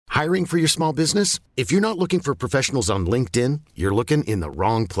Hiring for your small business? If you're not looking for professionals on LinkedIn, you're looking in the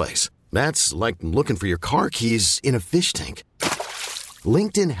wrong place. That's like looking for your car keys in a fish tank.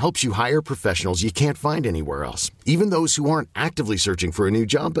 LinkedIn helps you hire professionals you can't find anywhere else, even those who aren't actively searching for a new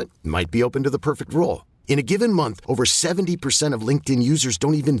job but might be open to the perfect role. In a given month, over 70% of LinkedIn users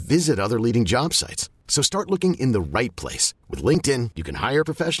don't even visit other leading job sites. So start looking in the right place. With LinkedIn, you can hire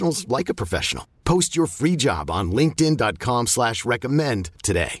professionals like a professional. Post your free job on linkedin.com/recommend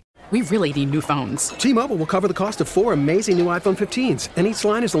today. We really need new phones. T-Mobile will cover the cost of 4 amazing new iPhone 15s, and each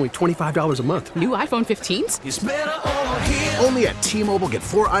line is only $25 a month. New iPhone 15s? It's better over here. Only at T-Mobile, get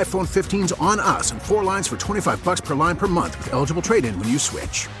 4 iPhone 15s on us and 4 lines for $25 per line per month with eligible trade-in when you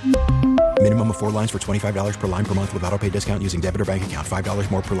switch. Minimum of 4 lines for $25 per line per month with autopay discount using debit or bank account.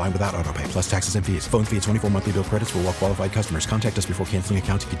 $5 more per line without autopay, plus taxes and fees. Phone fee at 24 monthly bill credits for well-qualified customers. Contact us before canceling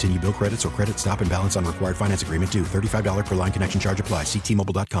account to continue bill credits or credit stop and balance on required finance agreement due. $35 per line connection charge applies. See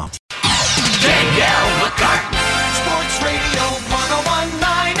T-Mobile.com. Danielle, McCartan, Sports Radio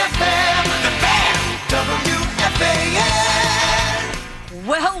 101.9 FM, The Fan, WFAN.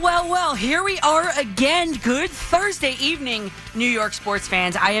 Well, here we are again. Good Thursday evening, New York sports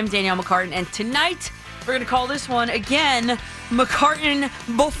fans. I am Danielle McCartan, and tonight we're going to call this one again McCartan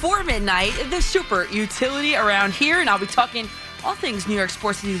Before Midnight, the super utility around here, and I'll be talking all things New York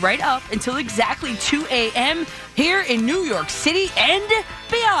sports with you right up until exactly 2 a.m. here in New York City and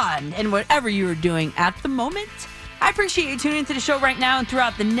beyond. And whatever you are doing at the moment, I appreciate you tuning into the show right now and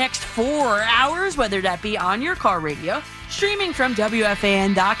throughout the next 4 hours, whether that be on your car radio, streaming from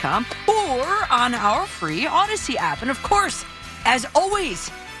WFAN.com, or on our free Odyssey app. And of course, as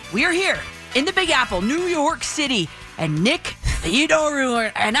always, we are here in the Big Apple, New York City, and Nick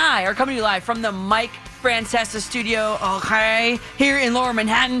Theodore and I are coming to you live from the Mike Francesa studio, okay, here in Lower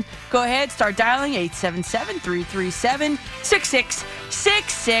Manhattan. Go ahead, start dialing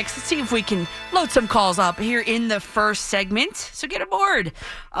 877-337-6666. Let's see if we can load some calls up here in the first segment. So get aboard.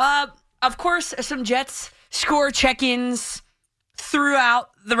 Of course, some Jets score check-ins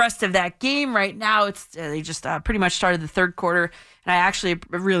throughout the rest of that game. Right now, they just pretty much started the third quarter, and I actually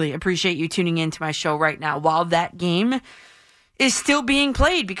really appreciate you tuning into my show right now while that game is still being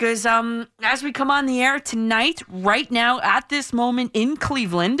played, because as we come on the air tonight, right now, at this moment in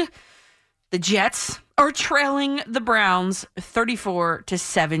Cleveland, the Jets are trailing the Browns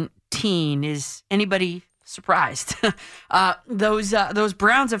 34-17. Is anybody surprised? Those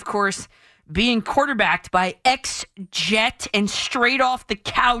Browns, of course, being quarterbacked by ex-Jet and straight off the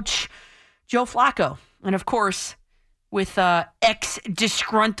couch, Joe Flacco. And of course, with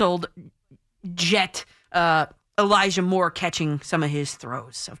ex-disgruntled Jet Elijah Moore catching some of his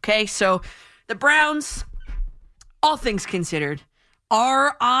throws. Okay, so the Browns, all things considered,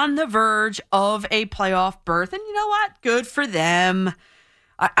 are on the verge of a playoff berth. And you know what? Good for them.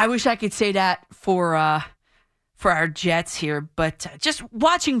 I wish I could say that for our Jets here, but just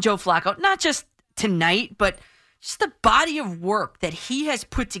watching Joe Flacco, not just tonight, but just the body of work that he has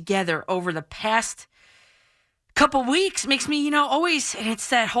put together over the past couple weeks makes me, always, and it's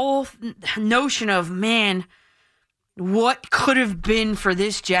that whole notion of, man, what could have been for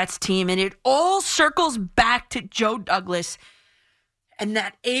this Jets team? And it all circles back to Joe Douglas and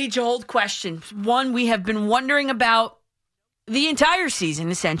that age-old question, one we have been wondering about the entire season,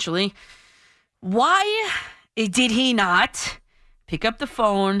 essentially. Why did he not pick up the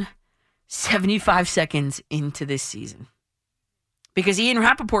phone 75 seconds into this season? Because Ian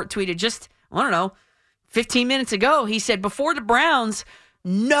Rappaport tweeted just, 15 minutes ago, he said, before the Browns,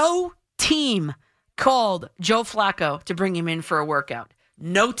 no team called Joe Flacco to bring him in for a workout.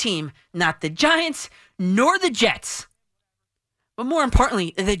 No team, not the Giants nor the Jets. But more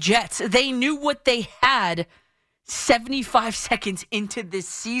importantly, the Jets. They knew what they had 75 seconds into this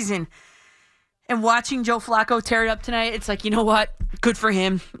season. And watching Joe Flacco tear it up tonight, it's like, you know what? Good for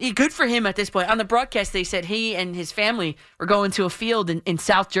him. Good for him at this point. On the broadcast, they said he and his family were going to a field in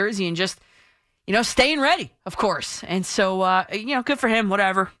South Jersey and just, staying ready, of course. And so, good for him,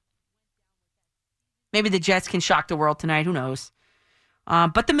 whatever. Maybe the Jets can shock the world tonight. Who knows?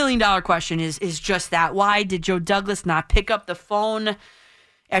 But the million-dollar question is just that. Why did Joe Douglas not pick up the phone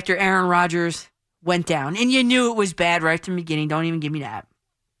after Aaron Rodgers went down? And you knew it was bad right from the beginning. Don't even give me that.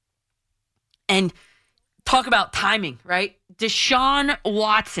 And talk about timing, right? Deshaun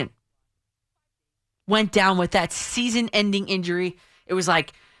Watson went down with that season-ending injury. It was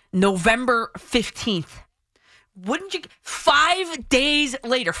like November 15th. Wouldn't you? 5 days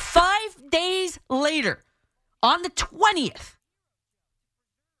later, on the 20th,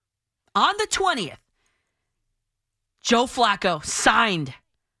 Joe Flacco signed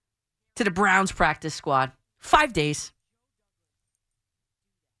to the Browns practice squad. 5 days.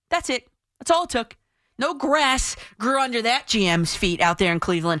 That's it. That's all it took. No grass grew under that GM's feet out there in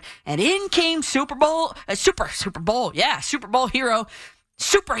Cleveland. And in came Super Bowl hero,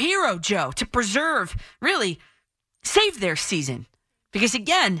 superhero Joe to preserve, really save their season. Because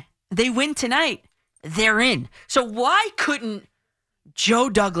again, they win tonight, they're in. So why couldn't Joe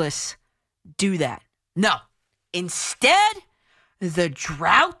Douglas do that? No. Instead, the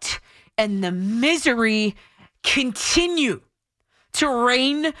drought and the misery continue to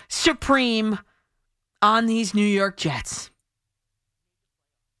reign supreme on these New York Jets.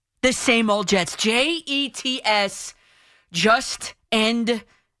 The same old Jets. Jets just end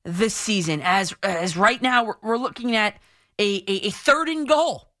the season. As right now we're looking at a third and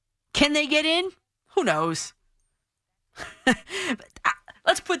goal. Can they get in? Who knows?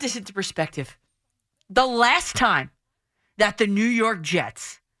 Let's put this into perspective. The last time that the New York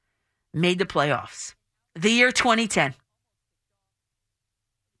Jets made the playoffs, the year 2010.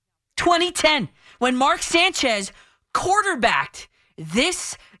 2010, when Mark Sanchez quarterbacked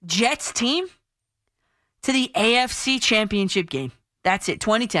this Jets team to the AFC Championship game. That's it,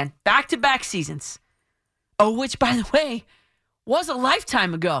 2010. Back-to-back seasons. Oh, which, by the way, was a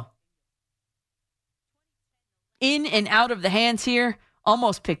lifetime ago. In and out of the hands here,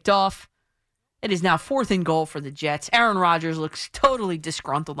 almost picked off. It is now 4th and goal for the Jets. Aaron Rodgers looks totally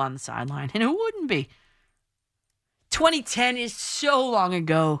disgruntled on the sideline, and who wouldn't be? 2010 is so long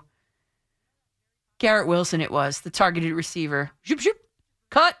ago. Garrett Wilson it was, the targeted receiver. Shoop, shoop,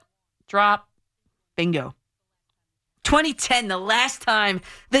 cut, drop, bingo. 2010, the last time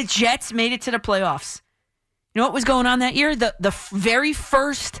the Jets made it to the playoffs. You know what was going on that year? The very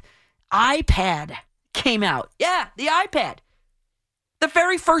first iPad came out. Yeah, the iPad. The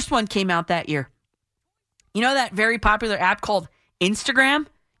very first one came out that year. You know that very popular app called Instagram?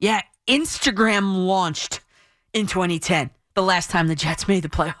 Yeah, Instagram launched in 2010, the last time the Jets made the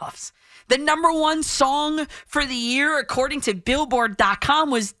playoffs. The number one song for the year, according to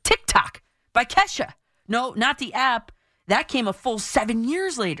Billboard.com, was TikTok by Kesha. No, not the app. That came a full 7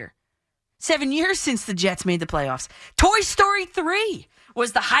 years later. 7 years since the Jets made the playoffs. Toy Story 3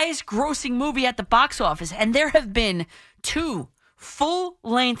 was the highest grossing movie at the box office, and there have been 2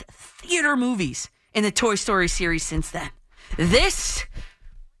 full-length theater movies in the Toy Story series since then. This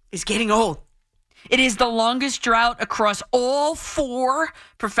is getting old. It is the longest drought across all 4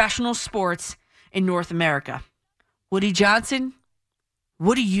 professional sports in North America. Woody Johnson,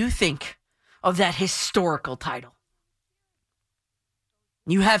 what do you think of that historical title?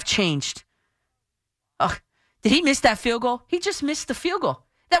 You have changed. Did he miss that field goal? He just missed the field goal.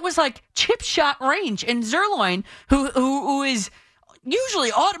 That was like chip shot range. And Zerloin, who is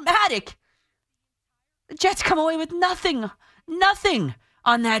usually automatic, the Jets come away with nothing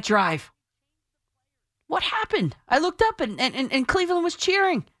on that drive. What happened? I looked up and Cleveland was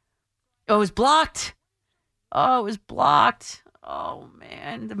cheering. Oh, it was blocked. Oh,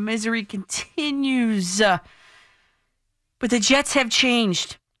 man, the misery continues. But the Jets have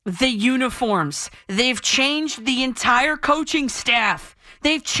changed the uniforms. They've changed the entire coaching staff.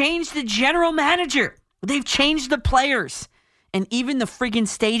 They've changed the general manager. They've changed the players. And even the friggin'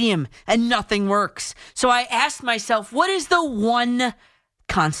 stadium. And nothing works. So I asked myself, what is the one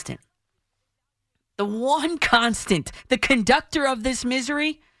constant? The one constant, the conductor of this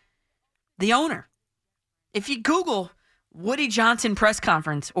misery? The owner. If you Google Woody Johnson press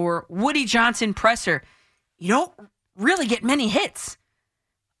conference or Woody Johnson presser, you don't really get many hits.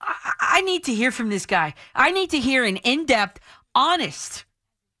 I need to hear from this guy. I need to hear an in-depth, honest,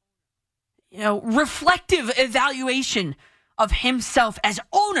 reflective evaluation of himself as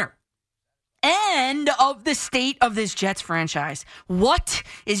owner and of the state of this Jets franchise. What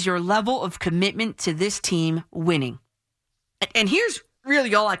is your level of commitment to this team winning? And here's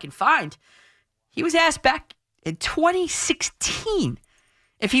really all I can find. He was asked back in 2016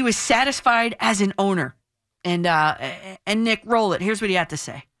 if he was satisfied as an owner. And Nick, roll it. Here's what he had to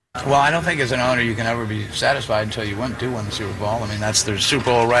say. Well, I don't think as an owner you can ever be satisfied until you do win the Super Bowl. I mean, there's Super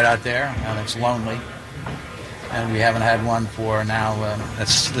Bowl right out there, and it's lonely. And we haven't had one for now.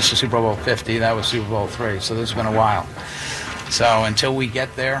 This is Super Bowl 50. That was Super Bowl 3. So this has been a while. So until we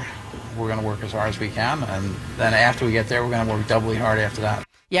get there, we're going to work as hard as we can. And then after we get there, we're going to work doubly hard after that.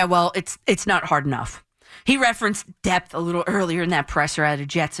 Yeah, well, it's not hard enough. He referenced depth a little earlier in that presser at a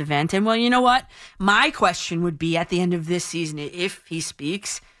Jets event. And, well, you know what? My question would be at the end of this season, if he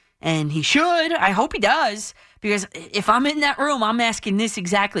speaks, and he should, I hope he does, because if I'm in that room, I'm asking this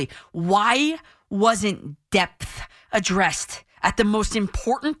exactly. Why wasn't depth addressed at the most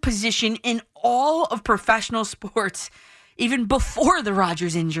important position in all of professional sports even before the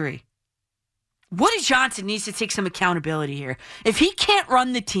Rodgers injury? Woody Johnson needs to take some accountability here. If he can't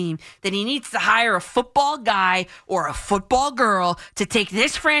run the team, then he needs to hire a football guy or a football girl to take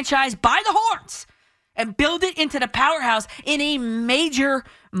this franchise by the horns and build it into the powerhouse in a major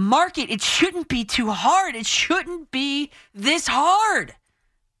market. It shouldn't be too hard. It shouldn't be this hard.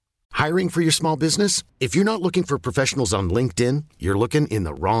 Hiring for your small business? If you're not looking for professionals on LinkedIn, you're looking in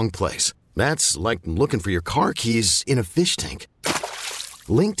the wrong place. That's like looking for your car keys in a fish tank.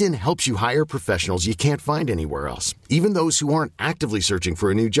 LinkedIn helps you hire professionals you can't find anywhere else, even those who aren't actively searching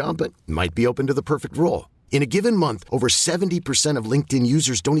for a new job but might be open to the perfect role. In a given month, over 70% of LinkedIn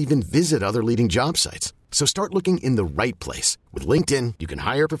users don't even visit other leading job sites. So start looking in the right place. With LinkedIn, you can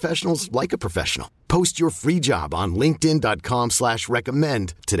hire professionals like a professional. Post your free job on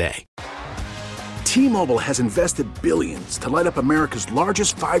linkedin.com/recommend today. T-Mobile has invested billions to light up America's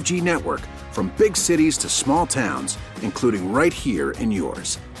largest 5G network, from big cities to small towns, including right here in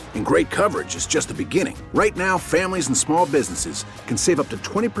yours. And great coverage is just the beginning. Right now, families and small businesses can save up to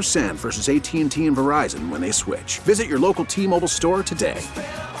 20% versus AT&T and Verizon when they switch. Visit your local T-Mobile store today.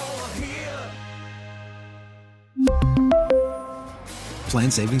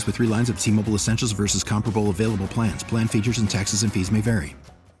 Plan savings with 3 lines of T-Mobile Essentials versus comparable available plans. Plan features and taxes and fees may vary.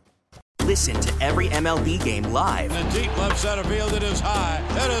 Listen to every MLB game live. In the deep left center field, it is high,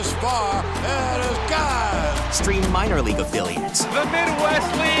 it is far, it is God. Stream minor league affiliates. The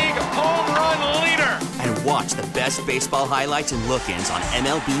Midwest League home run leader. And watch the best baseball highlights and look-ins on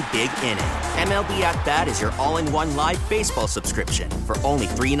MLB Big Inning. MLB At Bat is your all-in-one live baseball subscription for only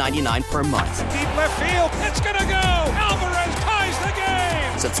 $3.99 per month. Deep left field, it's gonna go. Alvarez ties the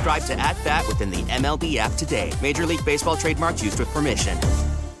game. Subscribe to At Bat within the MLB app today. Major League Baseball trademarks used with permission.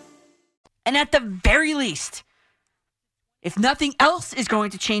 And at the very least, if nothing else is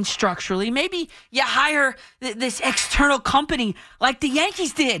going to change structurally, maybe you hire this external company like the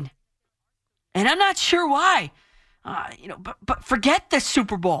Yankees did. And I'm not sure why. But forget the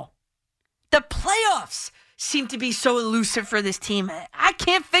Super Bowl. The playoffs seem to be so elusive for this team. I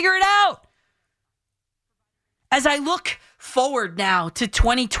can't figure it out. As I look forward now to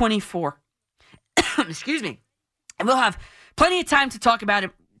 2024, excuse me, and we'll have plenty of time to talk about it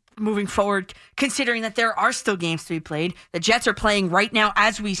moving forward, considering that there are still games to be played. The Jets are playing right now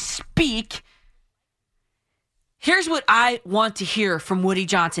as we speak. Here's what I want to hear from Woody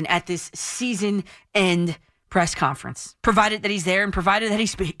Johnson at this season end press conference, provided that he's there and provided that he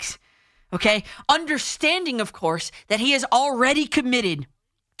speaks. Okay? Understanding, of course, that he has already committed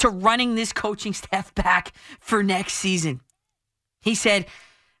to running this coaching staff back for next season. He said,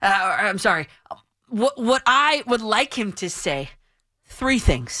 what I would like him to say, 3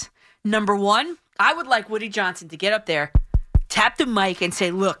 things. Number 1, I would like Woody Johnson to get up there, tap the mic, and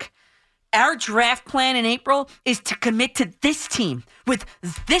say, look, our draft plan in April is to commit to this team with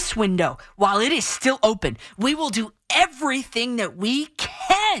this window while it is still open. We will do everything that we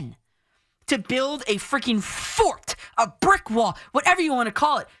can to build a freaking fort, a brick wall, whatever you want to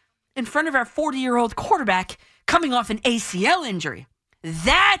call it, in front of our 40-year-old quarterback coming off an ACL injury.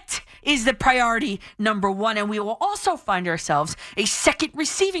 That is the priority number 1, and we will also find ourselves a second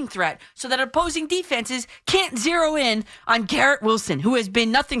receiving threat so that opposing defenses can't zero in on Garrett Wilson, who has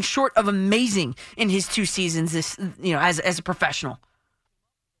been nothing short of amazing in his 2 seasons as a professional.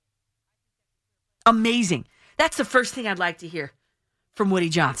 Amazing. That's the first thing I'd like to hear from Woody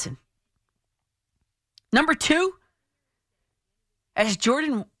Johnson. Number 2, as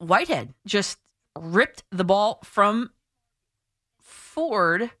Jordan Whitehead just ripped the ball from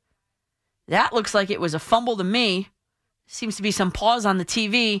Ford, that looks like it was a fumble to me. Seems to be some pause on the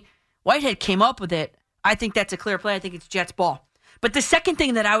TV. Whitehead came up with it. I think that's a clear play. I think it's Jets ball. But the second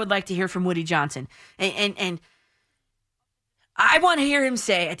thing that I would like to hear from Woody Johnson, and I want to hear him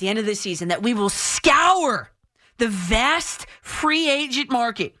say at the end of the season that we will scour the vast free agent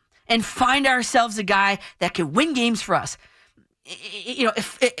market and find ourselves a guy that could win games for us.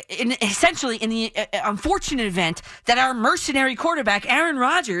 Essentially in the unfortunate event that our mercenary quarterback, Aaron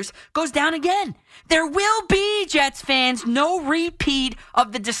Rodgers, goes down again. There will be, Jets fans, no repeat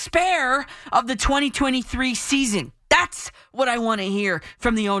of the despair of the 2023 season. That's what I want to hear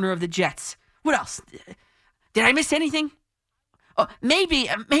from the owner of the Jets. What else? Did I miss anything? Oh, maybe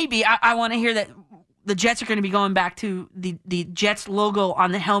I want to hear that the Jets are going to be going back to the Jets logo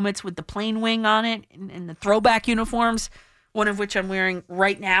on the helmets with the plane wing on it and the throwback uniforms, one of which I'm wearing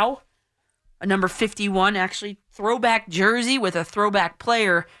right now, a number 51, actually, throwback jersey with a throwback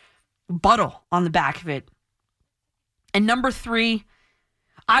player, Buttle, on the back of it. And number 3,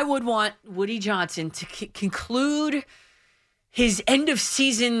 I would want Woody Johnson to conclude his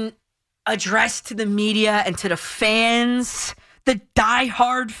end-of-season address to the media and to the fans, the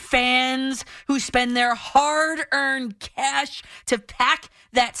diehard fans who spend their hard-earned cash to pack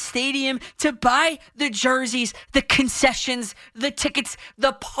that stadium, to buy the jerseys, the concessions, the tickets,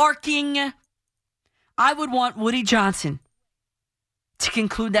 the parking. I would want Woody Johnson to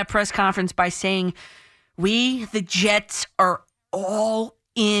conclude that press conference by saying, we, the Jets, are all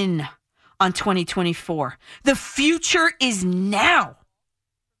in on 2024. The future is now.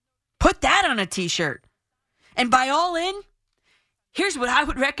 Put that on a t-shirt. And by all in, here's what I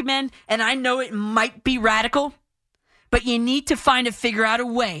would recommend, and I know it might be radical, but you need to figure out a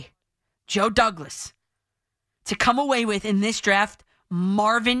way, Joe Douglas, to come away with in this draft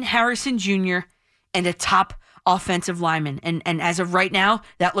Marvin Harrison Jr. and a top offensive lineman. And as of right now,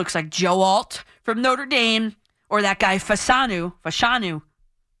 that looks like Joe Alt from Notre Dame or that guy Fasanu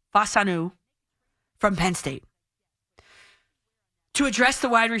from Penn State. To address the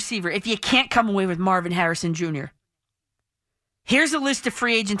wide receiver, if you can't come away with Marvin Harrison Jr., here's a list of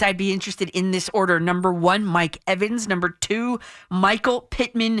free agents I'd be interested in this order. Number 1, Mike Evans. Number 2, Michael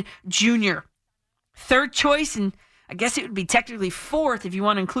Pittman Jr. Third choice, and I guess it would be technically fourth if you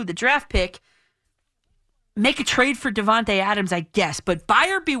want to include the draft pick, make a trade for Devontae Adams, I guess. But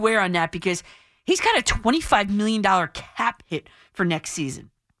buyer beware on that because he's got a $25 million cap hit for next season.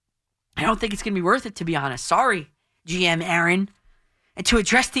 I don't think it's going to be worth it, to be honest. Sorry, GM Aaron. And to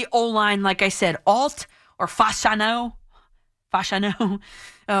address the O-line, like I said, Alt or Fasano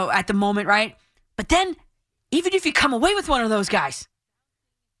at the moment, right? But then, even if you come away with one of those guys,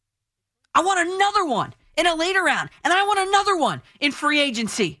 I want another one in a later round, and I want another one in free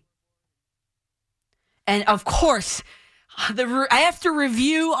agency. And of course, I have to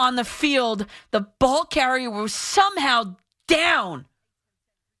review on the field, the ball carrier was somehow down.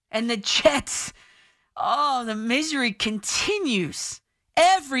 And the Jets, the misery continues.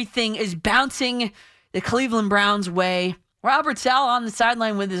 Everything is bouncing the Cleveland Browns' way. Robert Saleh on the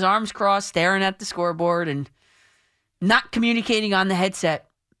sideline with his arms crossed, staring at the scoreboard and not communicating on the headset.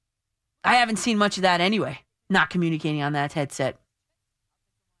 I haven't seen much of that anyway, not communicating on that headset.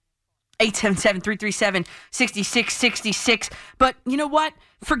 877-337-6666. But you know what?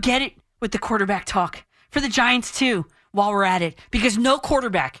 Forget it with the quarterback talk. For the Giants, too, while we're at it. Because no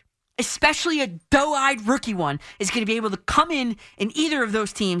quarterback, especially a doe-eyed rookie one, is going to be able to come in either of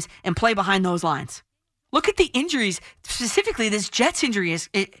those teams and play behind those lines. Look at the injuries, specifically this Jets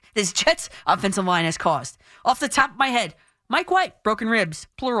offensive line has caused. Off the top of my head, Mike White, broken ribs,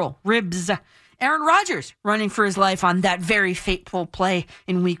 plural, ribs. Aaron Rodgers running for his life on that very fateful play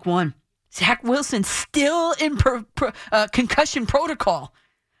in week 1. Zach Wilson still in concussion protocol.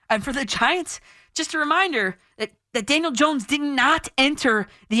 And for the Giants, just a reminder that Daniel Jones did not enter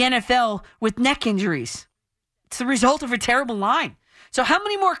the NFL with neck injuries. It's the result of a terrible line. So how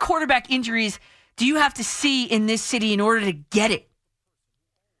many more quarterback injuries do you have to see in this city in order to get it?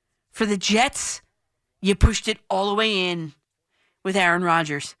 For the Jets, you pushed it all the way in with Aaron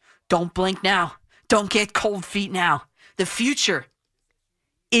Rodgers. Don't blink now. Don't get cold feet now. The future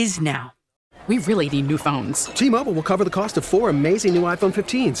is now. We really need new phones. T-Mobile will cover the cost of 4 amazing new iPhone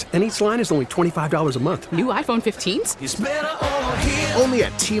 15s, and each line is only $25 a month. New iPhone 15s? It's better over here. Only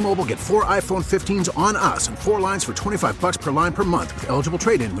at T-Mobile, get 4 iPhone 15s on us and 4 lines for $25 per line per month with eligible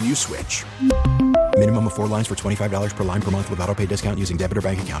trade-in when you switch. Minimum of 4 lines for $25 per line per month with autopay discount using debit or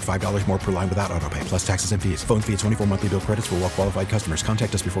bank account. $5 more per line without autopay, plus taxes and fees. Phone fee at 24 monthly bill credits for well-qualified customers.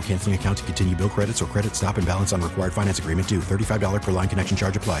 Contact us before canceling account to continue bill credits or credit stop and balance on required finance agreement due. $35 per line connection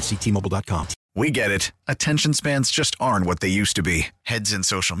charge applies. See T-Mobile.com. We get it. Attention spans just aren't what they used to be. Heads in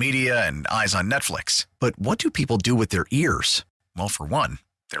social media and eyes on Netflix. But what do people do with their ears? Well, for one,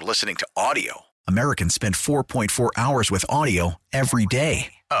 they're listening to audio. Americans spend 4.4 hours with audio every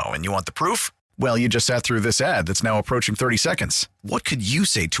day. Oh, and you want the proof? Well, you just sat through this ad that's now approaching 30 seconds. What could you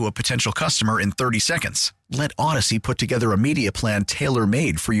say to a potential customer in 30 seconds? Let Odyssey put together a media plan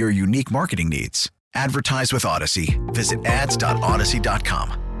tailor-made for your unique marketing needs. Advertise with Odyssey. Visit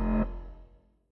ads.odyssey.com.